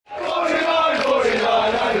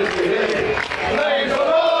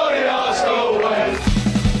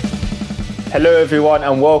Hello everyone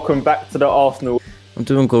and welcome back to the Arsenal. I'm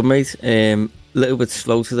doing good, mate. Little bit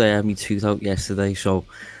slow today. I had my tooth out yesterday, so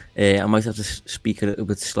I might have to speak a little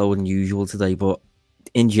bit slower than usual today. But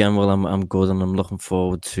in general, I'm good and I'm looking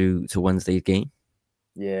forward to Wednesday's game.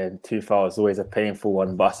 Yeah, tooth out is always a painful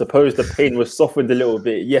one, but I suppose the pain was softened a little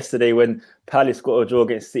bit yesterday when Palace got a draw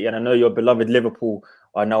against City, and I know your beloved Liverpool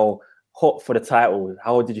are now hot for the title.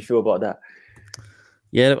 How did you feel about that?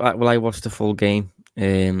 Yeah, I watched the full game.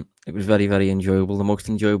 It was very, very enjoyable. The most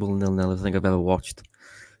enjoyable 0-0 I think I've ever watched.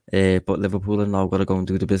 But Liverpool have now got to go and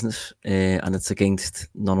do the business, and it's against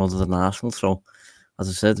none other than Arsenal. So, as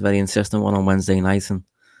I said, very interesting one on Wednesday night, and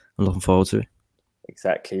I'm looking forward to it.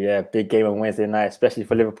 Exactly, yeah. Big game on Wednesday night, especially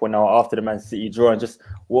for Liverpool now after the Man City draw. And just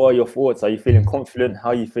what are your thoughts? Are you feeling confident? How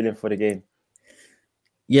are you feeling for the game?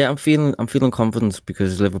 Yeah, I'm feeling confident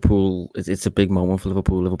because Liverpool. It's a big moment for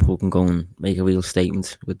Liverpool. Liverpool can go and make a real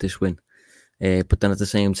statement with this win. But then at the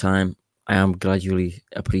same time, I am gradually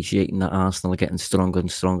appreciating that Arsenal are getting stronger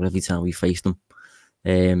and stronger every time we face them.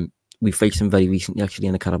 We faced them very recently, actually,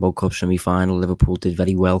 in the Carabao Cup semi-final. Liverpool did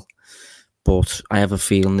very well. But I have a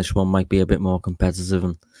feeling this one might be a bit more competitive,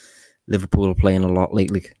 and Liverpool are playing a lot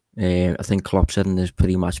lately. I think Klopp said in his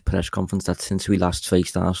pre-match press conference that since we last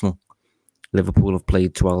faced Arsenal, Liverpool have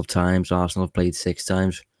played 12 times, Arsenal have played 6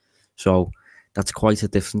 times. So that's quite a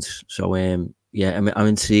difference. So, yeah, I'm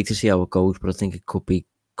intrigued to see how it goes, but I think it could be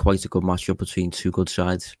quite a good matchup between two good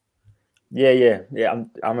sides. Yeah.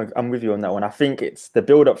 I'm with you on that one. I think it's the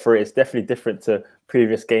build up for it is definitely different to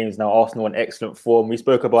previous games. Now Arsenal in excellent form. We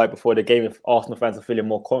spoke about it before the game. If Arsenal fans are feeling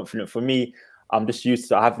more confident, for me, I'm just used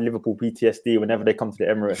to. I have Liverpool PTSD whenever they come to the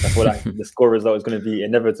Emirates. I feel like the score result is going to be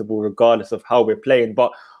inevitable, regardless of how we're playing.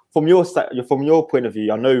 But from your point of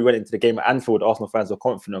view, I know we went into the game at Anfield. Arsenal fans are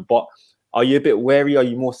confident, but are you a bit wary? Are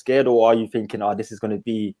you more scared, or are you thinking, "Oh, this is going to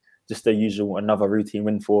be just the usual, another routine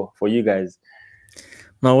win for you guys"?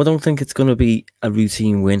 No, I don't think it's going to be a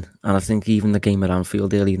routine win. And I think even the game at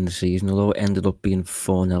Anfield early in the season, although it ended up being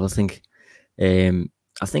 4-0,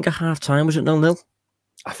 I think at half time, was it 0-0?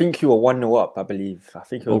 I think you were 1-0 up, I believe. I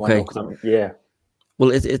think you were 1-0. Yeah.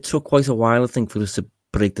 Well, it took quite a while, I think, for us to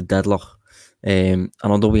break the deadlock. And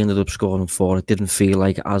although we ended up scoring 4, it didn't feel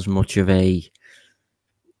like as much of a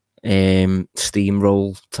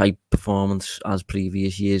steamroll type performance as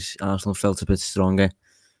previous years. Arsenal felt a bit stronger.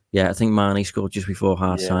 Yeah, I think Mane scored just before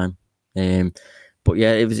half time. But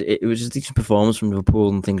yeah, it was a decent performance from Liverpool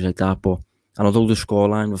and things like that. And although the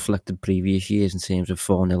scoreline reflected previous years in terms of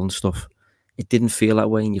 4-0 and stuff, it didn't feel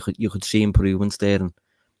that way, and you could see improvements there. And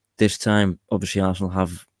this time, obviously, Arsenal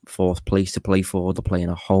have 4th place to play for. They're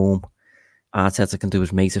playing at home. Arteta can do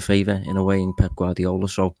his mate a favour in a way in Pep Guardiola.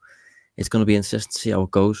 So it's going to be interesting to see how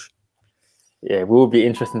it goes. Yeah, it will be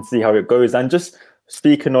interesting to see how it goes. And just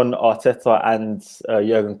speaking on Arteta and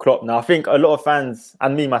Jurgen Klopp, now I think a lot of fans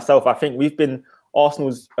and me myself, I think we've been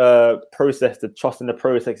Arsenal's process, the trust in the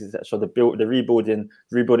process, etc. The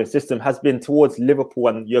rebuilding system has been towards Liverpool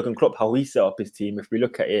and Jurgen Klopp, how he set up his team. If we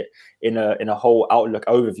look at it in a whole outlook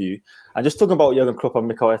overview, and just talking about Jurgen Klopp and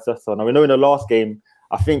Mikel Arteta. Now we know in the last game,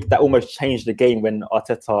 I think that almost changed the game when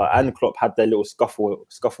Arteta and Klopp had their little scuffle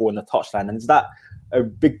on the touchline, and is that a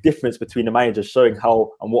big difference between the managers, showing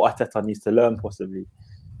how and what Arteta needs to learn possibly?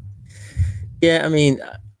 Yeah, I mean,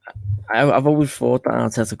 I've always thought that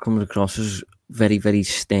Arteta comes across as very, very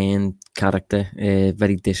stern character,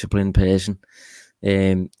 very disciplined person.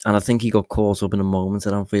 And I think he got caught up in a moment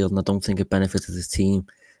at Anfield, and I don't think it benefited his team.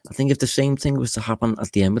 I think if the same thing was to happen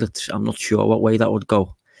at the Emirates, I'm not sure what way that would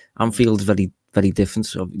go. Anfield's very, very different.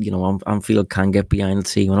 So, Anfield can get behind the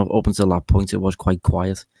team, and up until that point, it was quite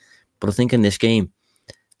quiet. But I think in this game,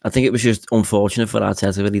 I think it was just unfortunate for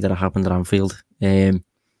Arteta really that it happened at Anfield.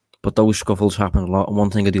 But those scuffles happen a lot. And one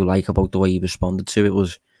thing I do like about the way he responded to it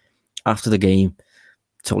was after the game,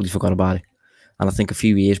 totally forgot about it. And I think a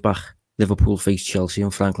few years back, Liverpool faced Chelsea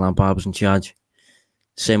and Frank Lampard was in charge.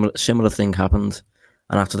 Similar thing happened.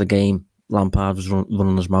 And after the game, Lampard was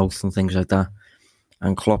running his mouth and things like that.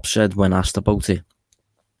 And Klopp said, when asked about it,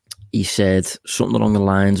 he said something along the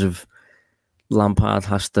lines of, Lampard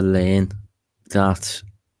has to learn that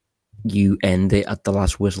you end it at the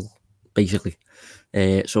last whistle, basically.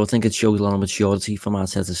 So I think it shows a lot of maturity from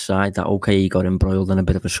Arteta's side that, okay, he got embroiled in a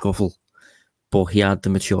bit of a scuffle, but he had the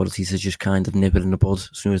maturity to just kind of nip it in the bud as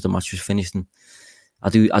soon as the match was finished. And I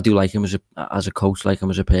do like him as a coach, like him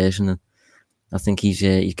as a person, and I think he's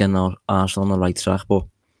getting Arsenal on the right track. But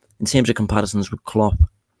in terms of comparisons with Klopp,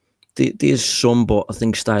 there's some, but I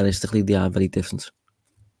think stylistically they are very different.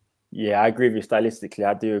 Yeah, I agree with you stylistically.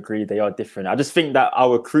 I do agree they are different. I just think that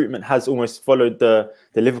our recruitment has almost followed the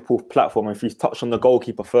Liverpool platform. If you touch on the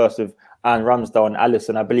goalkeeper first with Aaron Ramsdale and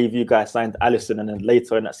Alisson, I believe you guys signed Alisson, and then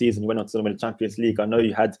later in that season you went on to win the Champions League. I know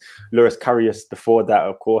you had Loris Karius before that,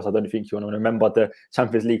 of course. I don't think you want to remember the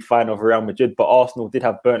Champions League final of Real Madrid, but Arsenal did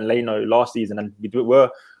have Bernd Leno last season, and we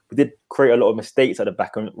did create a lot of mistakes at the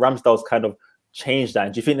back, and Ramsdale's kind of change that.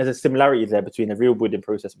 And do you think there's a similarity there between the real building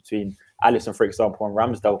process between Alisson, for example, and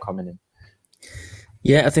Ramsdale coming in?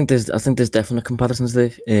 Yeah, I think there's definite comparisons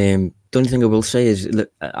there. The only thing I will say is, look,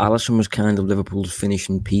 Alisson was kind of Liverpool's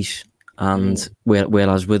finishing piece, and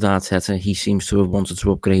whereas with Arteta, he seems to have wanted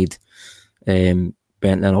to upgrade Bernd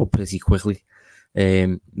Leno pretty quickly.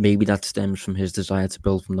 Maybe that stems from his desire to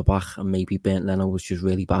build from the back, and maybe Bernd Leno was just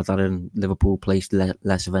really bad at it, and Liverpool placed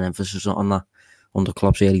less of an emphasis on that under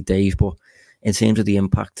Klopp's early days. But in terms of the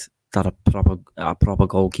impact that a proper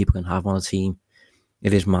goalkeeper can have on a team,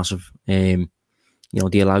 it is massive.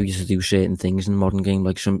 They allow you to do certain things in the modern game.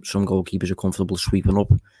 Like some goalkeepers are comfortable sweeping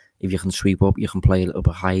up. If you can sweep up, you can play a little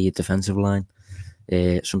bit higher defensive line.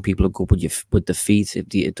 Some people are good with the feet. If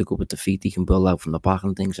they're good with the feet, they can build out from the back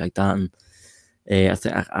and things like that. And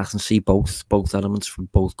I can see both elements from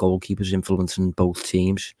both goalkeepers influencing both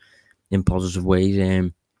teams in positive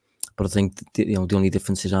ways. But I think the only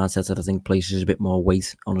difference is Arteta, I think, places a bit more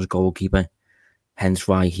weight on his goalkeeper. Hence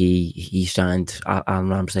why he signed Aaron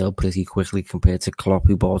Ramsdale pretty quickly compared to Klopp,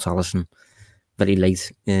 who bought Alisson very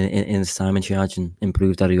late in his time in charge and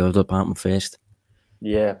improved that other department first.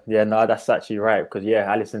 Yeah, no, that's actually right, because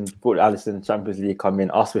Alisson Champions League come in.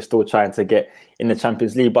 Us, we're still trying to get in the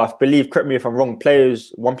Champions League, but I believe, correct me if I'm wrong,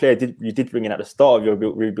 one player you did bring in at the start of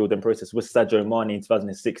your rebuilding process was Sadio Mane in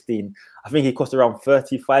 2016. I think he cost around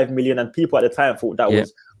 35 million, and people at the time thought that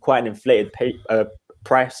was quite an inflated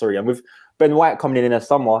price. And with Ben White coming in the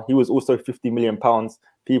summer, he was also £50 million.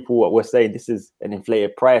 People were saying this is an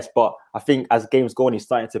inflated price, but I think as games go on, he's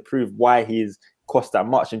starting to prove why he's cost that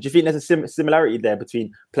much. And do you think there's a similarity there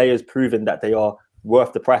between players proving that they are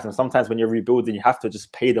worth the price? And sometimes when you're rebuilding, you have to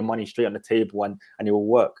just pay the money straight on the table and it will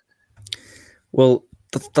work. Well,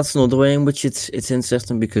 that's another way in which it's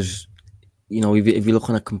interesting, because if you look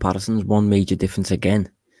at comparisons, one major difference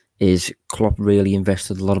again is Klopp really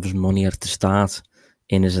invested a lot of his money at the start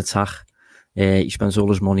in his attack. He spends all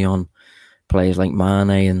his money on players like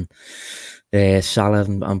Mane and Salah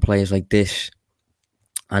and players like this.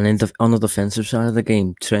 And on the defensive side of the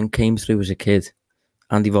game, Trent came through as a kid.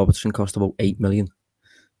 Andy Robertson cost about 8 million.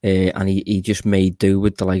 And he just made do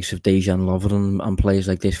with the likes of Dejan Lovren and players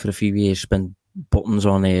like this for a few years, spent buttons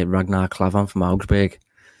on Ragnar Klavan from Augsburg.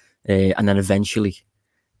 And then eventually,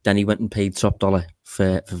 he went and paid top dollar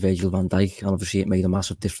for Virgil van Dijk. And obviously it made a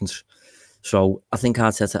massive difference. So I think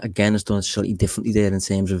Arteta, again, has done it slightly differently there in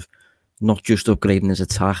terms of not just upgrading his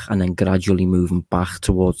attack and then gradually moving back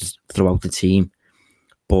throughout the team,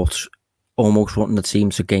 but almost wanting the team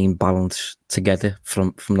to gain balance together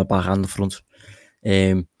from the back and the front.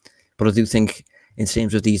 But I do think in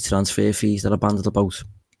terms of these transfer fees that are banded about,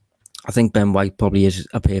 I think Ben White probably is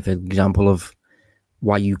a perfect example of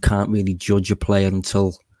why you can't really judge a player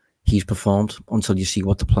until he's performed, until you see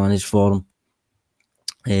what the plan is for him,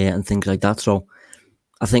 and things like that. So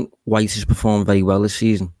I think White has performed very well this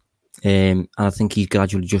season, and I think he's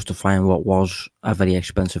gradually justifying what was a very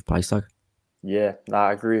expensive price tag. Yeah,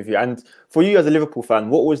 I agree with you. And for you as a Liverpool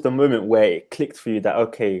fan, what was the moment where it clicked for you that,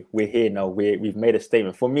 okay, we're here now, we've made a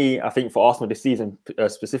statement? For me, I think for Arsenal this season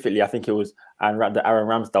specifically, I think it was the Aaron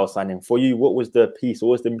Ramsdale signing. For you, what was the piece? What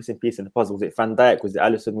was the missing piece in the puzzle? Was it Van Dijk? Was it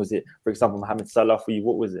Alisson? Was it, for example, Mohamed Salah? For you,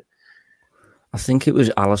 what was it? I think it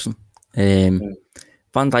was Alisson.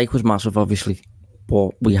 Van Dijk was massive, obviously,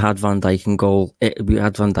 but we had Van Dijk in goal. We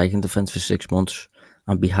had Van Dijk in defence for 6 months,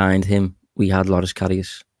 and behind him, we had Loris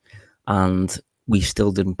Karius. And we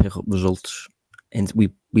still didn't pick up results. And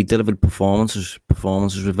we delivered performances.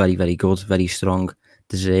 Performances were very, very good, very strong,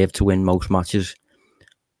 deserved to win most matches.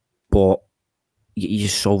 But you're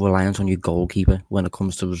so reliant on your goalkeeper when it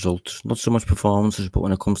comes to results. Not so much performances, but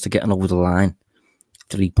when it comes to getting over the line,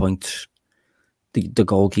 3 points, the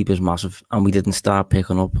goalkeeper is massive. And we didn't start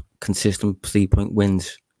picking up consistent 3-point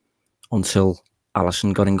wins until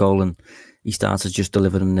Alisson got in goal and he started just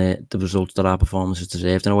delivering the results that our performances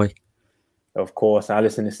deserved in a way. Of course,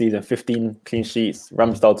 Alisson this season, 15 clean sheets,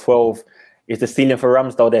 Ramsdale 12. Is the ceiling for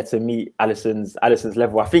Ramsdale there to meet Alisson's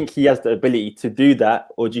level? I think he has the ability to do that,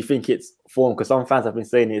 or do you think it's form? Because some fans have been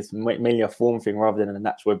saying it's mainly a form thing rather than a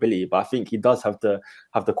natural ability. But I think he does have the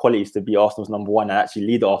qualities to be Arsenal's number one and actually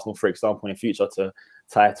lead Arsenal, for example, in the future to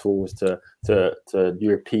titles, to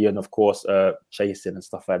European, of course, chasing and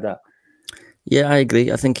stuff like that. Yeah, I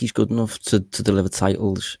agree. I think he's good enough to deliver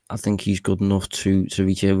titles. I think he's good enough to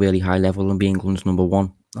reach a really high level and be England's number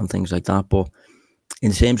one and things like that. But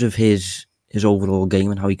in terms of his overall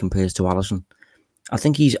game and how he compares to Alisson, I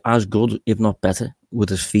think he's as good, if not better, with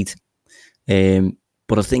his feet.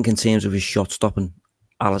 But I think in terms of his shot stopping,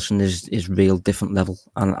 Alisson is real different level,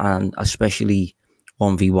 and especially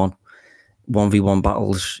 1v1. 1v1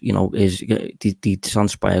 battles, they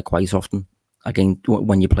transpire quite often. Again,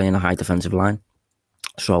 when you're playing a high defensive line.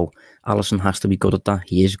 So Alisson has to be good at that.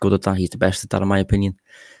 He is good at that. He's the best at that, in my opinion.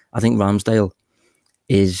 I think Ramsdale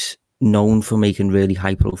is known for making really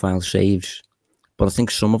high-profile saves, but I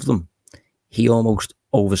think some of them he almost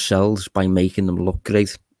oversells by making them look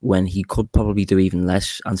great when he could probably do even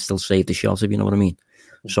less and still save the shot, if you know what I mean.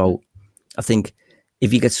 Mm-hmm. So I think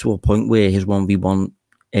if he gets to a point where his 1v1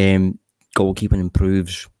 goalkeeping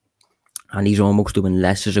improves and he's almost doing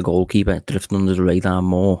less as a goalkeeper, drifting under the radar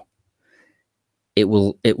more, it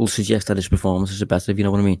will suggest that his performances are better, if you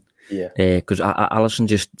know what I mean. Yeah. Because Alisson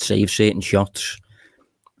just saves certain shots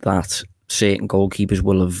that certain goalkeepers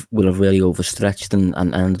will have really overstretched and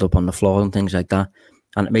ended up on the floor and things like that.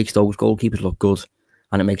 And it makes those goalkeepers look good.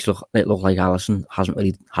 And it makes it look like Alisson hasn't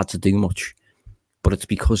really had to do much. But it's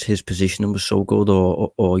because his positioning was so good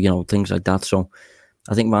or things like that. So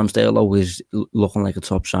I think Ramsdale always looking like a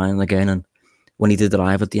top signing again. And when he did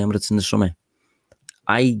arrive at the Emirates in the summer,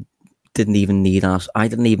 I didn't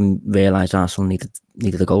even realise Arsenal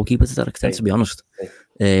needed a goalkeeper to that extent, to be honest.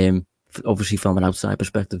 Obviously from an outside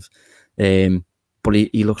perspective. But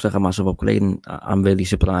he looks like a massive upgrade, and I'm really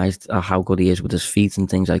surprised at how good he is with his feet and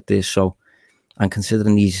things like this. So, and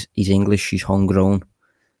considering he's English, he's homegrown,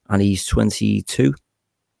 and he's 22.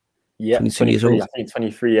 Yeah, 22 years old. I think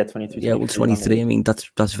 23, yeah, 22. Yeah, well, 23. I mean,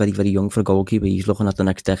 that's very, very young for a goalkeeper. He's looking at the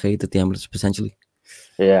next decade at the Emirates, potentially.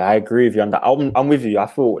 Yeah, I agree with you on that. I'm with you. I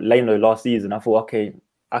thought Leno last season, I thought, okay,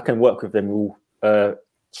 I can work with them all,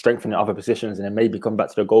 strengthen in other positions and then maybe come back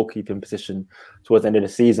to the goalkeeping position towards the end of the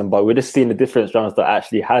season. But we're just seeing the difference Ramsdale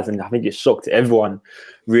actually has, and I think it shocked everyone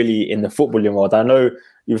really in the footballing world. I know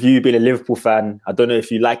if you being a Liverpool fan, I don't know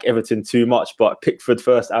if you like Everton too much, but Pickford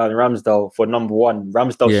first and Ramsdale for number one.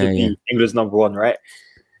 Ramsdale should be England's number one, right?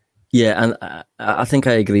 Yeah, and I think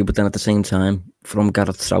I agree, but then at the same time, from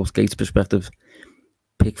Gareth Southgate's perspective,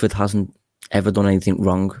 Pickford hasn't ever done anything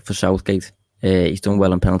wrong for Southgate. He's done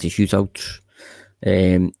well in penalty shootouts.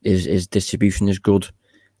 His distribution is good,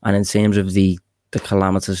 and in terms of the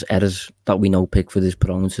calamitous errors that we know Pickford is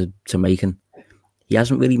prone to making, he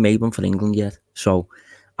hasn't really made one for England yet. So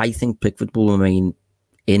I think Pickford will remain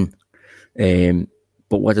in.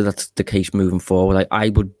 But whether that's the case moving forward, I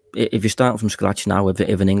would, if you're starting from scratch now, if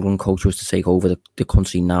an England coach was to take over the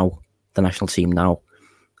country now, the national team now,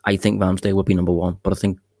 I think Ramsdale would be number one. But I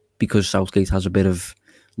think because Southgate has a bit of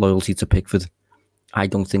loyalty to Pickford, I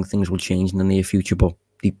don't think things will change in the near future, but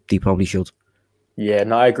they probably should. Yeah,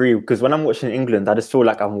 no, I agree. Because when I'm watching England, I just feel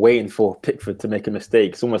like I'm waiting for Pickford to make a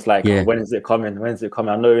mistake. It's almost like, when is it coming? When's it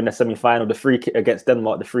coming? I know in the semi-final, the free kick against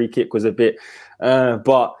Denmark, the free kick was a bit,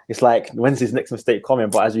 but it's like, when's his next mistake coming?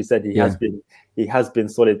 But as you said, he has been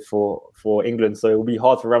solid for England. So it will be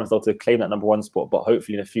hard for Ramsdale to claim that number one spot, but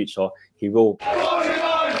hopefully in the future he will.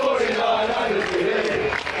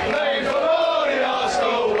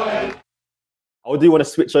 I do want to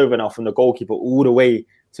switch over now from the goalkeeper all the way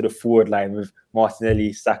to the forward line with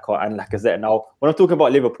Martinelli, Saka and Lacazette. Now, when I'm talking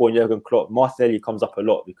about Liverpool and Jurgen Klopp, Martinelli comes up a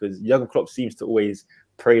lot because Jurgen Klopp seems to always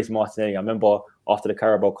praise Martinelli. I remember after the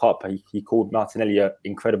Carabao Cup, he called Martinelli an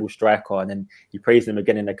incredible striker, and then he praised him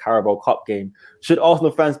again in the Carabao Cup game. Should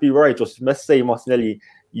Arsenal fans be worried? Just let's say Martinelli,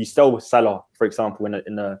 you sell Salah, for example,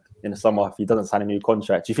 in the summer if he doesn't sign a new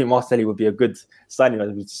contract. Do you think Martinelli would be a good signing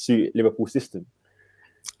that would suit Liverpool's system?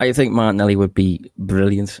 I think Martinelli would be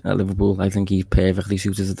brilliant at Liverpool. I think he's perfectly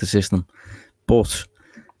suited to the system. But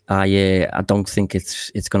I don't think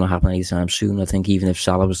it's going to happen anytime soon. I think even if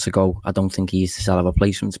Salah was to go, I don't think he's the Salah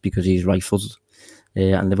replacement because he's right-footed.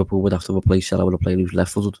 And Liverpool would have to replace Salah with a player who's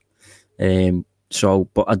left-footed.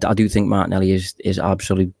 But I do think Martinelli is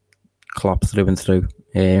absolutely Klopp through and through.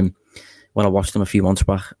 When I watched him a few months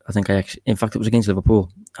back, I think in fact it was against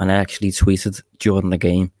Liverpool, and I actually tweeted during the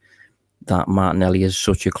game that Martinelli is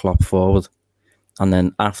such a Klopp forward. And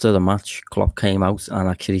then after the match, Klopp came out and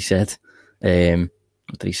actually said,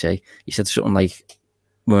 what did he say? He said something like,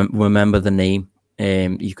 remember the name,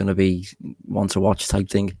 he's going to be one to watch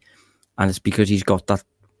type thing. And it's because he's got that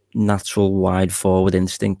natural wide forward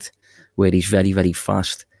instinct where he's very, very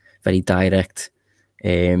fast, very direct,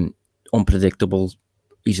 unpredictable.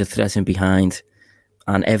 He's a threat in behind.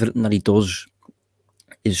 And everything that he does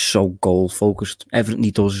is so goal focused. Everything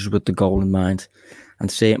he does is with the goal in mind.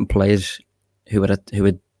 And certain players who are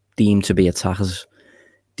deemed to be attackers,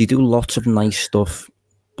 they do lots of nice stuff,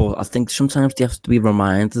 but I think sometimes they have to be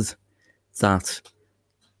reminded that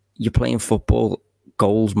you're playing football,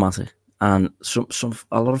 goals matter, and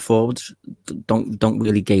a lot of forwards don't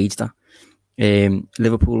really gauge that.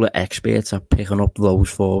 Liverpool are experts at picking up those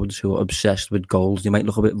forwards who are obsessed with goals. They might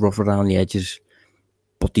look a bit rough around the edges,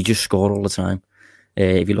 but they just score all the time.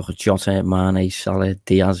 If you look at Jota, Mane, Salah,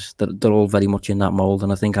 Diaz, they're all very much in that mould,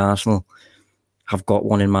 and I think Arsenal have got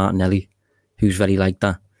one in Martinelli who's very like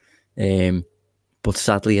that. But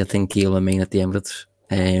sadly, I think he'll remain at the Emirates,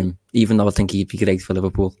 even though I think he'd be great for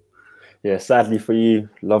Liverpool. Yeah, sadly for you,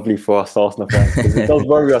 lovely for us Arsenal fans. It does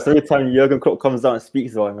worry us every time Jurgen Klopp comes out and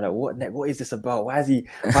speaks about him. We're like, what is this about? Why is he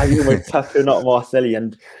always tackling up Marcelli?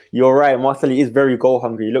 And you're right, Marcelli is very goal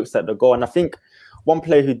hungry. He looks at the goal, and I think one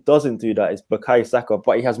player who doesn't do that is Bukayo Saka,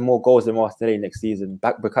 but he has more goals than Marcelli next season.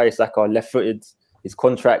 Bukayo Saka, left-footed, his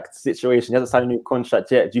contract situation, he hasn't signed a new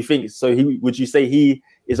contract yet. Do you think so? Would you say he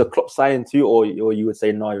is a Klopp signing too, or you would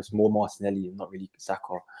say no, it's more Martinelli and not really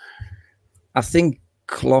Saka? I think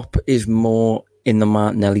Klopp is more in the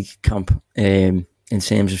Martinelli camp in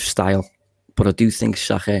terms of style, but I do think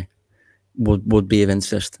Saka would be of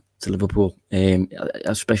interest to Liverpool,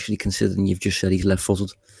 especially considering you've just said he's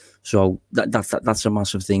left-footed. So that's a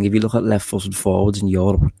massive thing. If you look at left-footed forwards in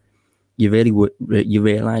Europe, you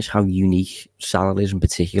realise how unique Salah is in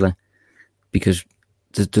particular, because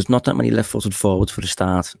there's not that many left-footed forwards for a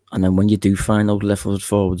start, and then when you do find those left-footed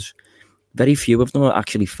forwards, very few of them are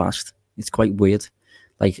actually fast. It's quite weird.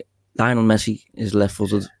 Like Lionel Messi is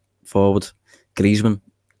left-footed forward, Griezmann,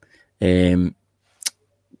 Dybala,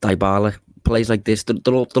 plays like this. They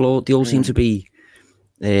all seem to be,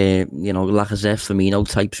 Lacazette, Firmino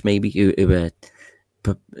types maybe who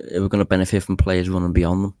are going to benefit from players running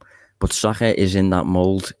beyond them. But Saka is in that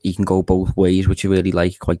mould. He can go both ways, which you really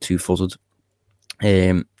like, quite two-footed.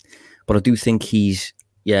 But I do think he's,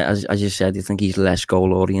 as you said, I think he's less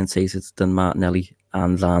goal-orientated than Martinelli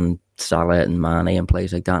and than Salah and Mane and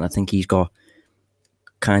players like that. And I think he's got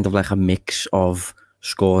kind of like a mix of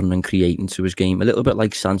scoring and creating to his game, a little bit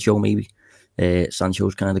like Sancho maybe.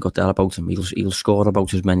 Sancho's kind of got that about him. He'll score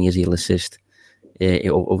about as many as he'll assist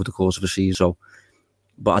over the course of a season. So,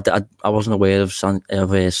 but I wasn't aware of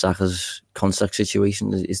Saka's contract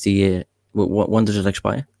situation. When does it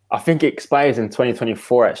expire? I think it expires in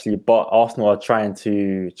 2024 actually, but Arsenal are trying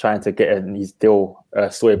to get his deal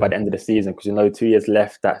sorted by the end of the season, because 2 years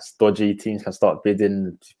left, that's dodgy. Teams can start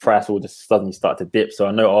bidding, price will just suddenly start to dip. So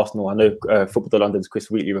I know Football London's Chris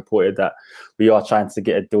Wheatley reported that we are trying to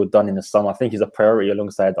get a deal done in the summer. I think he's a priority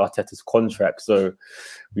alongside Arteta's contract, so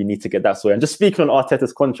we need to get that sorted. And just speaking on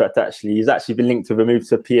Arteta's contract, actually, he's actually been linked with a move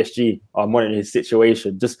to PSG. I'm monitoring his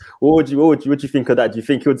situation. Just what would you think of that? Do you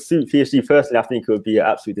think it would suit PSG? Personally, I think it would be an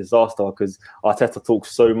absolute disaster, because Arteta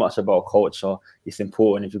talks so much about culture. It's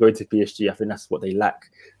important. If you go to PSG, I think that's what they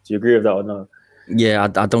lack. Do you agree with that or no? Yeah,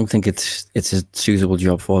 I don't think it's a suitable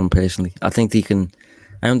job for him personally. I think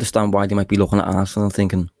I understand why they might be looking at Arsenal and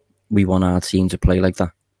thinking we want our team to play like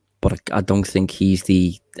that, but I don't think he's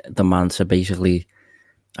the man to basically.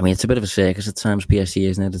 I mean, it's a bit of a circus at times, PSG,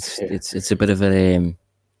 isn't it? It's a bit of a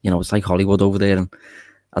it's like Hollywood over there, and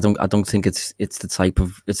I don't think it's the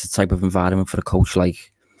type of environment for a coach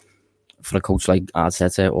like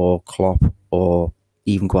Arteta or Klopp or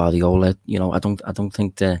even Guardiola. I don't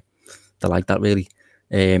think they're like that really.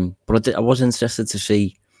 But I was interested to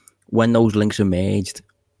see when those links emerged,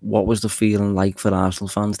 what was the feeling like for Arsenal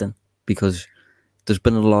fans then? Because there's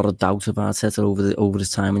been a lot of doubt of Arteta over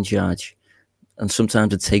his time in charge. And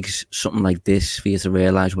sometimes it takes something like this for you to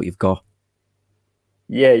realise what you've got.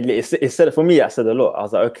 Yeah, it said for me. I said a lot. I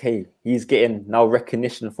was like, okay, he's getting now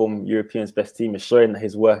recognition from Europeans' best team. Is showing that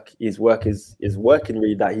his work is working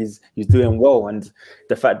really. That he's doing well, and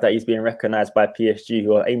the fact that he's being recognised by PSG,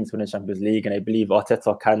 who are aiming to win the Champions League, and I believe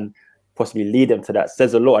Arteta can possibly lead them to that,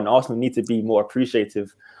 says a lot. And Arsenal need to be more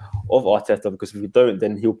appreciative of Arteta, because if we don't,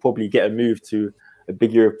 then he'll probably get a move to a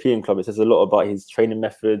big European club. It says a lot about his training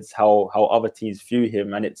methods, how other teams view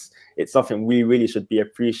him, and it's something we really should be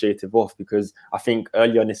appreciative of, because I think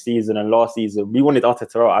earlier in the season and last season we wanted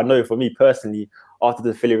Arteta out. I know for me personally, after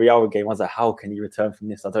the Villarreal game, I was like, how can he return from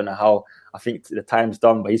this? I don't know how. I think the time's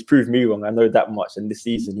done, but he's proved me wrong. I know that much. And this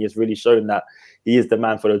season he has really shown that he is the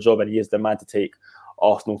man for the job, and he is the man to take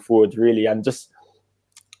Arsenal forward really. And just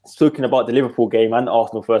talking about the Liverpool game and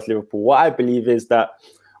Arsenal versus Liverpool, what I believe is that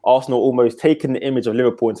Arsenal almost taken the image of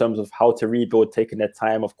Liverpool in terms of how to rebuild, taking their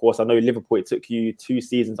time. Of course, I know Liverpool, it took you 2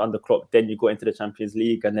 seasons under Klopp, then you got into the Champions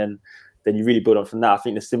League, and then you really build on from that. I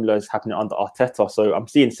think the similar is happening under Arteta. So I'm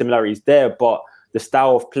seeing similarities there, but the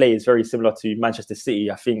style of play is very similar to Manchester City.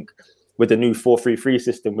 I think with the new 4-3-3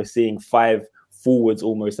 system, we're seeing 5 forwards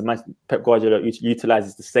almost, and Pep Guardiola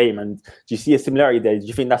utilizes the same. And do you see a similarity there? Do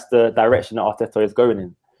you think that's the direction that Arteta is going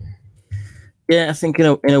in? Yeah, I think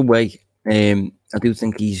in a way, I do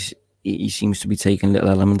think he seems to be taking little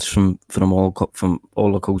elements from all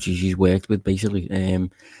the coaches he's worked with, basically,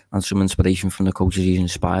 and some inspiration from the coaches he's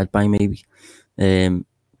inspired by, maybe.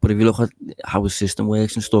 But if you look at how his system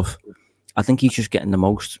works and stuff, I think he's just getting the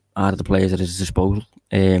most out of the players at his disposal.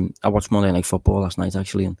 I watched Monday Night Football last night,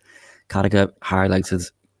 actually, and Carragher highlighted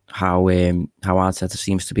how Arteta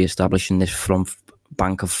seems to be establishing this front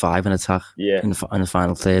bank of 5 in attack in the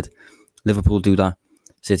final third. Liverpool do that,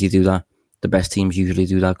 City do that. The best teams usually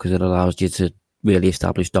do that because it allows you to really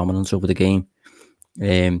establish dominance over the game.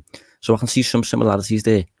 So I can see some similarities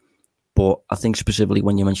there. But I think specifically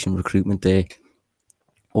when you mention recruitment there,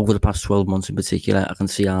 over the past 12 months in particular, I can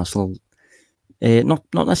see Arsenal not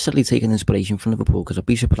necessarily taking inspiration from Liverpool, because I'd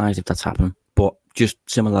be surprised if that's happening, but just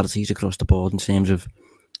similarities across the board in terms of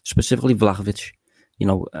specifically Vlahovic. You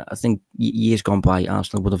know, I think years gone by,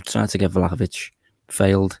 Arsenal would have tried to get Vlahovic,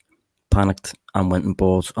 failed, panicked, and went and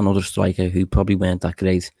bought another striker who probably weren't that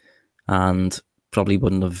great and probably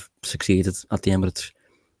wouldn't have succeeded at the Emirates.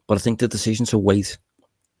 But I think the decision to wait,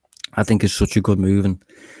 I think, is such a good move, and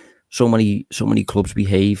so many clubs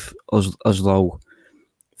behave as though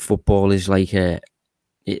football is like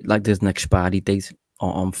there's an expiry date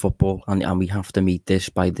on football, and we have to meet this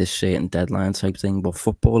by this certain deadline type thing. But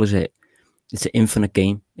football is it's an infinite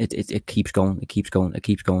game. It keeps going, it keeps going, it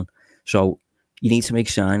keeps going. So you need to make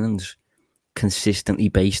signings consistently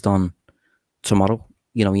based on tomorrow.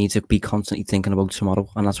 You know, you need to be constantly thinking about tomorrow,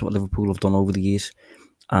 and that's what Liverpool have done over the years,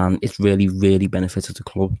 and it's really, really benefited the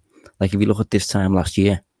club. Like, if you look at this time last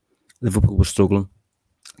year, Liverpool was struggling,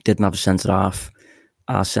 didn't have a centre-half.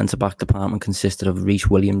 Our centre-back department consisted of Reece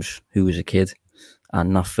Williams, who was a kid,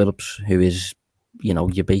 and Nat Phillips, who is, you know,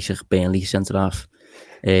 your basic Burnley centre-half.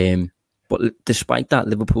 But despite that,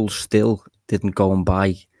 Liverpool still didn't go and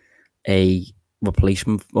buy a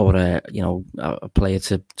replacement or a player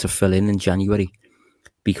to fill in January,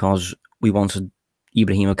 because we wanted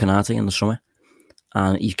Ibrahima Konate in the summer,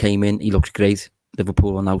 and he came in, he looked great.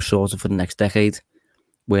 Liverpool are now sorted for the next decade.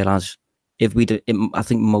 Whereas if I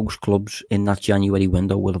think most clubs in that January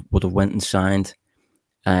window would have went and signed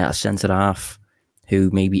a centre half who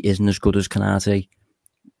maybe isn't as good as Konate,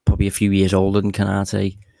 probably a few years older than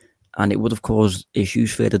Konate, and it would have caused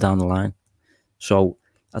issues further down the line. So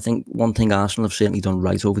I think one thing Arsenal have certainly done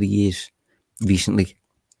right over the years recently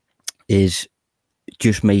is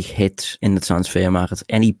just make hits in the transfer market.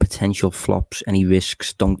 Any potential flops, any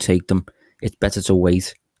risks, don't take them. It's better to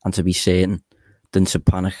wait and to be certain than to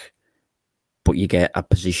panic. But you get a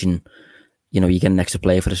position, you know, you get an extra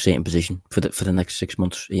player for a certain position for the next 6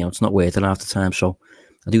 months. You know, it's not worth it half the time. So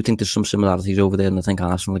I do think there's some similarities over there, and I think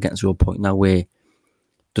Arsenal are getting to a point now where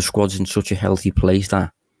the squad's in such a healthy place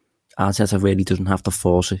that Arteta really doesn't have to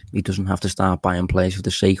force it. He doesn't have to start buying players for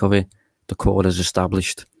the sake of it. The core is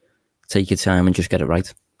established. Take your time and just get it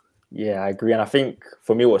right. Yeah, I agree. And I think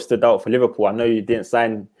for me, what stood out for Liverpool, I know you didn't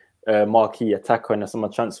sign marquee attacker in the summer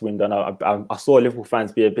transfer window, and I saw Liverpool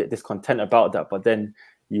fans be a bit discontent about that. But then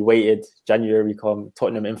you waited, January come,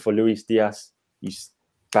 Tottenham in for Luis Diaz. You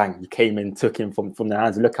came in, took him from the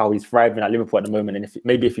hands. Look how he's thriving at Liverpool at the moment. And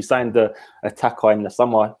if you signed the attacker in the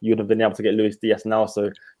summer, you'd have been able to get Luis Diaz now.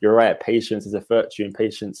 So you're right, patience is a virtue, and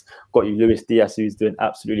patience got you Luis Diaz, who's doing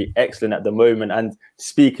absolutely excellent at the moment. And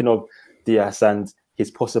speaking of Diaz and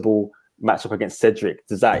his possible matchup against Cedric,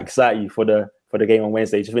 does that excite you for the game on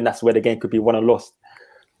Wednesday? Do you think that's where the game could be won or lost?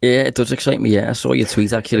 Yeah, it does excite me. Yeah, I saw your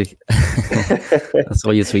tweet actually. I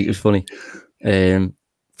saw your tweet. It was funny.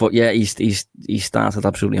 But yeah, he started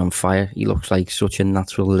absolutely on fire. He looks like such a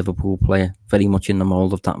natural Liverpool player, very much in the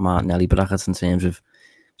mould of that Martinelli bracket in terms of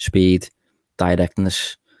speed,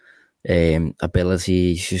 directness,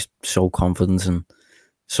 ability. He's just so confident and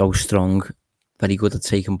so strong. Very good at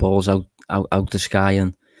taking balls out the sky,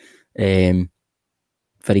 and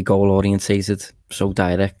very goal orientated, so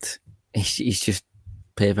direct. He's just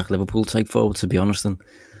perfect Liverpool type forward, to be honest. And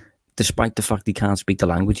despite the fact he can't speak the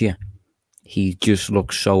language yet, he just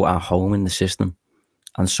looks so at home in the system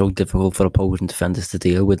and so difficult for opposing defenders to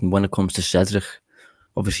deal with. And when it comes to Cedric,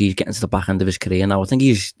 obviously he's getting to the back end of his career now. I think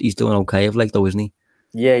he's doing okay of late though, isn't he?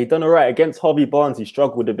 Yeah, he done all right against Harvey Barnes. He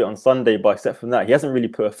struggled a bit on Sunday, but except from that, he hasn't really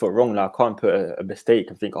put a foot wrong. Now I can't put a mistake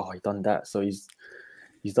and think, oh, he done that. So he's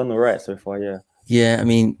done all right so far. Yeah. Yeah, I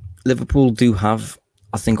mean, Liverpool do have,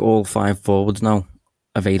 I think, all 5 forwards now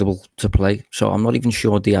available to play. So I'm not even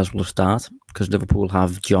sure Diaz will start, because Liverpool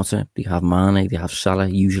have Jota, they have Mane, they have Salah.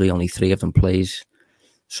 Usually only 3 of them plays.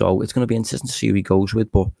 So it's going to be interesting to see who he goes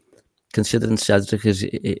with. But considering Cedric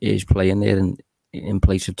is playing there in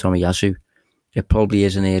place of Tomiyasu, it probably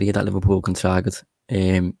is an area that Liverpool can target.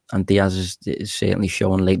 And Diaz is certainly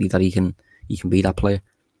showing lately that he can be that player.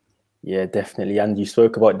 Yeah, definitely. And you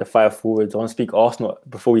spoke about the 5 forwards. I want to speak Arsenal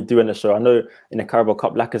before we do end the show. I know in the Carabao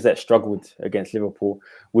Cup, Lacazette struggled against Liverpool.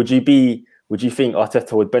 Would you think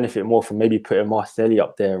Arteta would benefit more from maybe putting Marcelli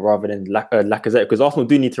up there rather than Lacazette? Because Arsenal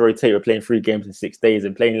do need to rotate. We're playing 3 games in 6 days,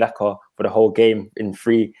 and playing Laka for the whole game in all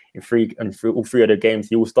 3 of the games,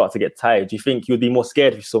 he will start to get tired. Do you think you'd be more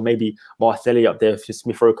scared if you saw maybe Marcelli up there, if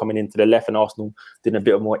Smith Rowe coming into the left and Arsenal doing a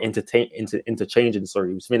bit more interchanging?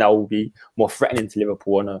 Sorry, which means that will be more threatening to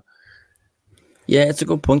Liverpool on a. Yeah, it's a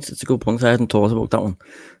good point. I hadn't thought about that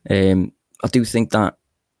one. I do think that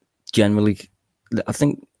generally, I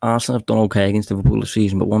think Arsenal have done okay against Liverpool this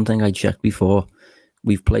season, but one thing I checked before,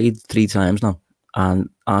 we've played 3 times now, and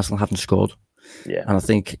Arsenal haven't scored. Yeah. And I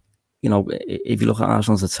think, if you look at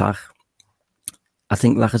Arsenal's attack, I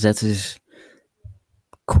think Lacazette is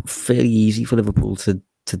fairly easy for Liverpool to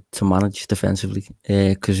manage defensively.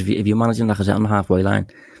 Because if you're managing Lacazette on the halfway line,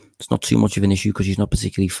 it's not too much of an issue because he's not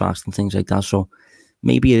particularly fast and things like that. So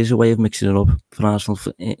maybe it is a way of mixing it up for Arsenal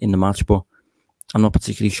in the match, but I'm not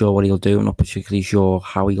particularly sure what he'll do. I'm not particularly sure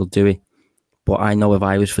how he'll do it. But I know if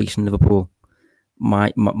I was facing Liverpool,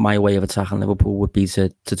 my way of attacking Liverpool would be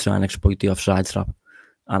to try and exploit the offside trap.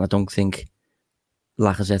 And I don't think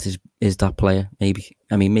Lacazette is that player. Maybe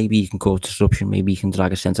he can cause disruption. Maybe he can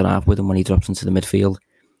drag a centre-half with him when he drops into the midfield.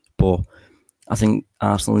 But I think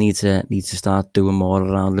Arsenal need to start doing more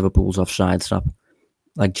around Liverpool's offside trap,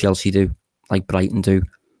 like Chelsea do, like Brighton do.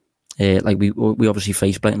 Like we obviously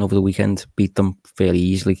faced Brighton over the weekend, beat them fairly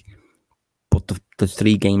easily. But the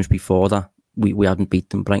 3 games before that, we hadn't beat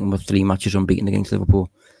them. Brighton were 3 matches unbeaten against Liverpool,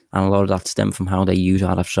 and a lot of that stemmed from how they use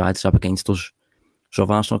our offside trap against us. So if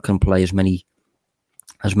Arsenal can play as many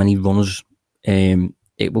runners,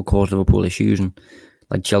 it will cause Liverpool issues. And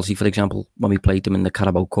like Chelsea, for example, when we played them in the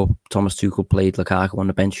Carabao Cup, Thomas Tuchel played Lukaku on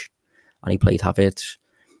the bench, and he played Havertz.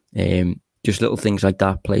 Just little things like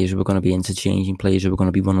that. Players who were going to be interchanging, players who were going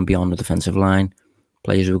to be running beyond the defensive line,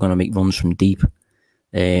 players who were going to make runs from deep.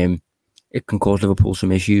 It can cause Liverpool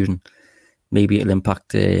some issues, and maybe it'll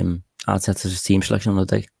impact Arteta's team selection on the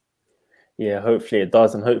day. Yeah, hopefully it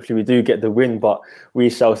does, and hopefully we do get the win, but we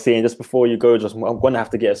shall see. And just before you go, I'm going to have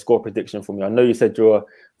to get a score prediction from you. I know you said you're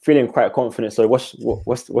feeling quite confident, so what's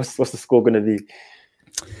the score going to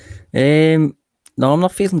be? No, I'm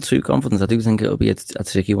not feeling too confident. I do think it'll be a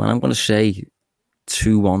tricky one. I'm going to say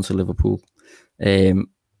 2-1 to Liverpool.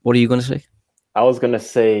 What are you going to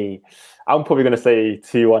say? I'm probably going to say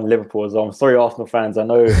 2-1 Liverpool as well. I'm sorry, Arsenal fans. I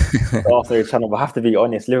know the Arsenal channel, but I have to be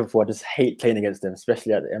honest. Liverpool, I just hate playing against them,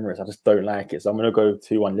 especially at the Emirates. I just don't like it. So I'm going to go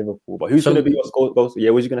 2-1 Liverpool. But who's going to be your score?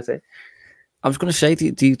 Yeah, what was you going to say? I was going to say,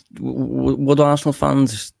 would Arsenal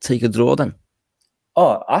fans take a draw then?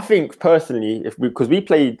 Oh, I think personally, because we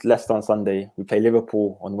played Leicester on Sunday, we play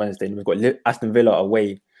Liverpool on Wednesday, and we've got Aston Villa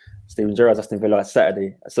away. Steven Gerrard's Aston Villa on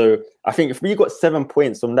Saturday. So I think if we got 7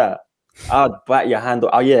 points from that, I'd bat your hand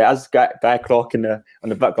off. Oh yeah, as Guy Clark on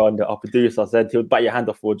the background, our producer said, he'll bat your hand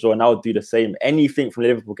off for a draw, and I would do the same. Anything from the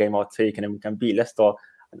Liverpool game, I'll take, and then we can beat Leicester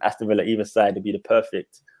and Aston Villa either side. It'd be the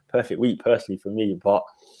perfect week personally for me. But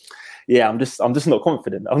yeah, I'm just not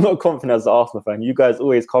confident. I'm not confident as an Arsenal fan. You guys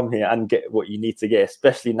always come here and get what you need to get,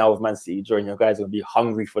 especially now with Man City drawing. You guys are going to be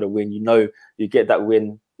hungry for the win. You know, you get that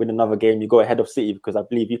win another game, you go ahead of City, because I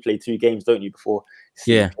believe you play 2 games, don't you, before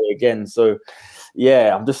City play again. So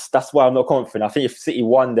yeah, that's why I'm not confident. I think if City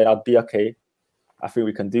won, then I'd be okay. I think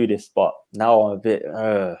we can do this, but now I'm a bit.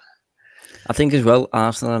 I think as well,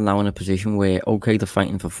 Arsenal are now in a position where they're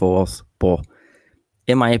fighting for 4th, but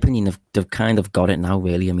in my opinion, they've kind of got it now.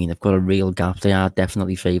 Really, I mean, they've got a real gap. They are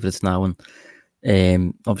definitely favourites now,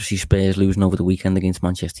 and obviously Spurs losing over the weekend against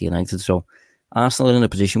Manchester United. So Arsenal are in a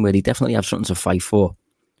position where they definitely have something to fight for,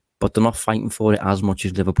 but they're not fighting for it as much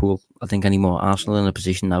as Liverpool, I think, anymore. Arsenal are in a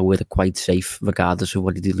position now where they're quite safe, regardless of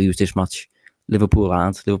whether they lose this match. Liverpool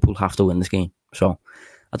aren't. Liverpool have to win this game. So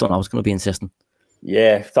I don't know. It's going to be interesting.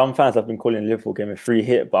 Yeah, some fans have been calling the Liverpool game a free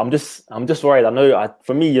hit, but I'm just worried. I know,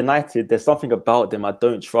 for me, United, there's something about them I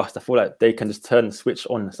don't trust. I feel like they can just turn the switch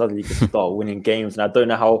on and suddenly just start winning games, and I don't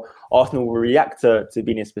know how Arsenal will react to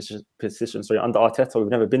being in this position. So under Arteta,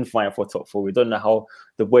 we've never been fighting for a top 4. We don't know how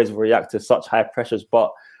the boys will react to such high pressures,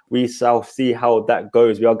 but we shall see how that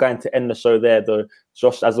goes. We are going to end the show there, though.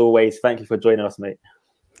 Josh, as always, thank you for joining us, mate.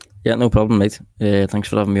 Yeah, no problem, mate. Thanks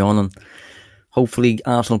for having me on, and hopefully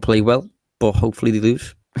Arsenal play well, but hopefully they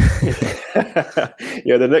lose.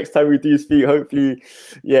 Yeah, the next time we do speak, hopefully,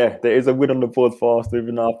 yeah, there is a win on the board for Arsenal,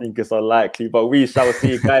 even though I think it's unlikely. But we shall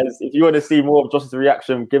see, guys. If you want to see more of Josh's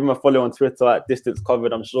reaction, give him a follow on Twitter at Distance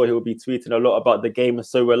Covered. I'm sure he'll be tweeting a lot about the game, and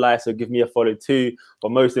so will I. So give me a follow too.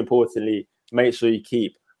 But most importantly, make sure you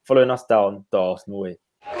keep following us down the Arsenal way.